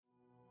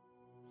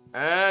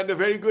And a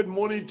very good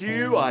morning to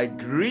you. I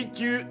greet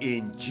you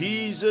in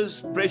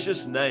Jesus'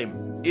 precious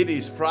name. It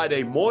is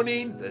Friday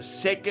morning, the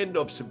 2nd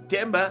of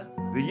September,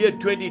 the year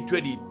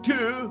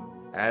 2022,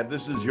 and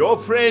this is your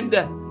friend,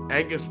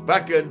 Angus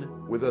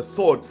Buchan, with a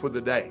thought for the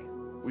day.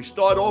 We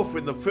start off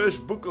in the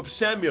first book of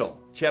Samuel,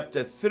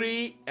 chapter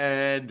 3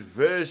 and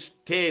verse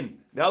 10.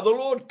 Now the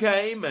Lord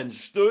came and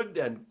stood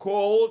and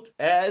called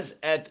as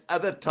at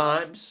other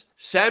times,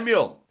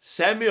 Samuel,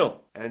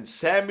 Samuel. And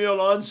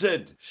Samuel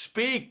answered,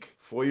 Speak,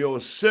 for your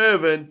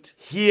servant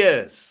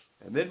hears.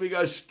 And then we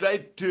go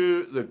straight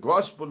to the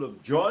Gospel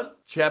of John,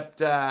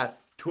 chapter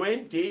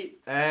 20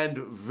 and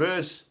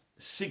verse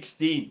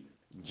 16.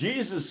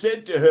 Jesus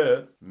said to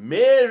her,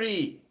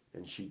 Mary.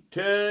 And she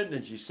turned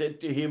and she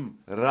said to him,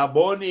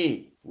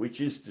 Rabboni,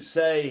 which is to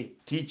say,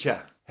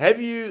 teacher.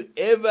 Have you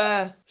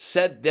ever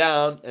sat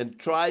down and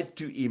tried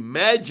to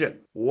imagine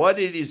what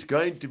it is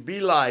going to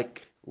be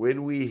like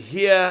when we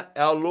hear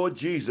our Lord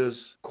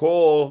Jesus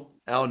call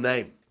our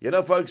name? You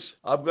know, folks,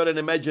 I've got an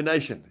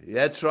imagination.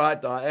 That's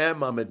right,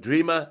 I'm a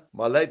dreamer.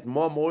 My late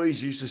mom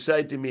always used to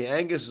say to me,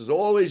 Angus is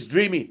always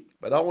dreaming.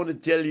 But I want to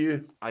tell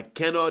you, I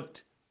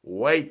cannot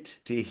wait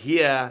to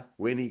hear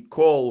when he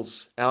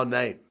calls our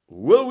name.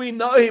 Will we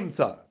know him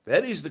though?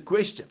 That is the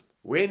question.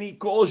 When he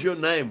calls your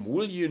name,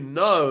 will you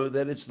know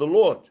that it's the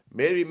Lord?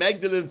 Mary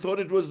Magdalene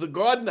thought it was the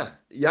gardener.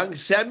 Young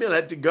Samuel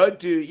had to go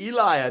to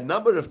Eli a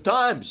number of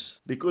times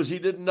because he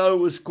didn't know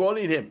who was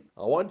calling him.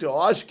 I want to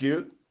ask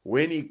you,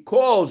 when he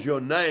calls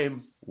your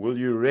name, will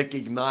you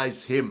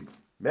recognize him?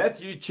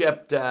 Matthew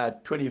chapter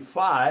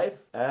 25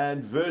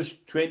 and verse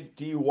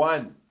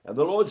 21. And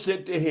the Lord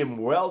said to him,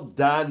 Well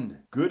done,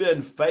 good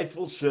and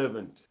faithful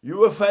servant. You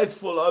were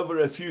faithful over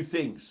a few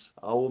things.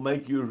 I will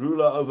make you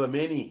ruler over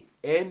many.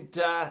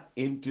 Enter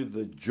into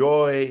the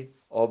joy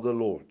of the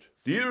Lord.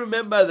 Do you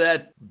remember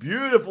that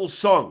beautiful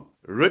song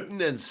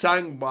written and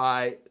sung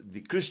by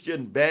the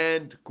Christian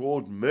band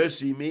called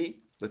Mercy Me?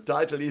 The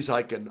title is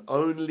I Can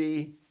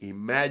Only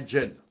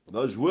Imagine.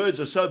 Those words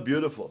are so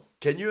beautiful.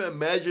 Can you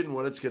imagine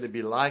what it's going to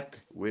be like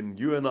when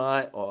you and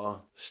I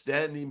are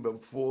standing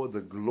before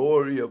the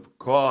glory of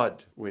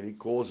God when he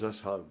calls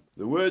us home?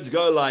 The words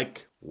go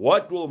like,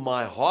 what will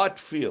my heart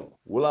feel?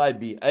 Will I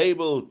be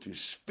able to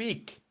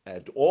speak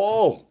at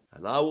all?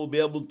 And I will be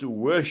able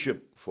to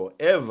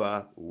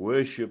forever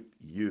worship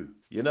you.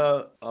 You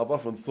know, I've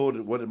often thought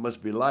of what it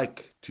must be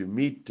like to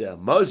meet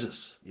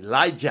Moses,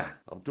 Elijah.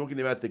 I'm talking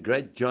about the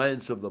great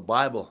giants of the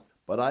Bible.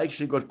 But I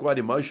actually got quite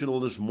emotional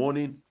this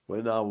morning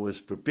when I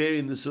was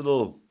preparing this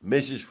little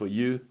message for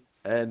you.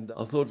 And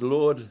I thought,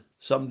 Lord,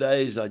 some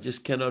days I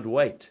just cannot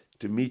wait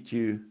to meet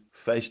you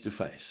face to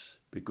face.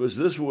 Because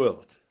this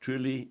world,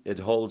 truly, it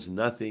holds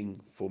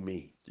nothing for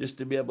me. Just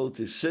to be able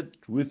to sit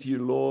with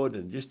you, Lord,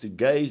 and just to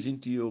gaze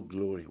into your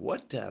glory.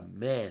 What a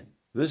man.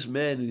 This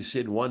man who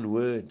said one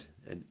word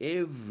and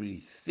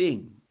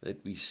everything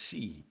that we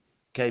see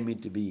came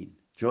into being.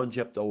 John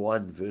chapter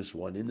 1, verse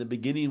 1. In the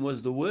beginning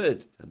was the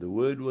Word, and the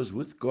Word was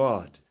with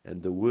God,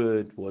 and the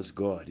Word was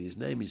God. His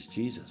name is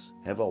Jesus.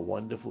 Have a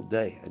wonderful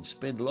day and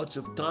spend lots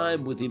of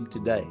time with him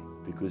today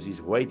because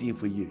he's waiting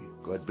for you.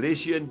 God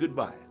bless you and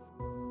goodbye.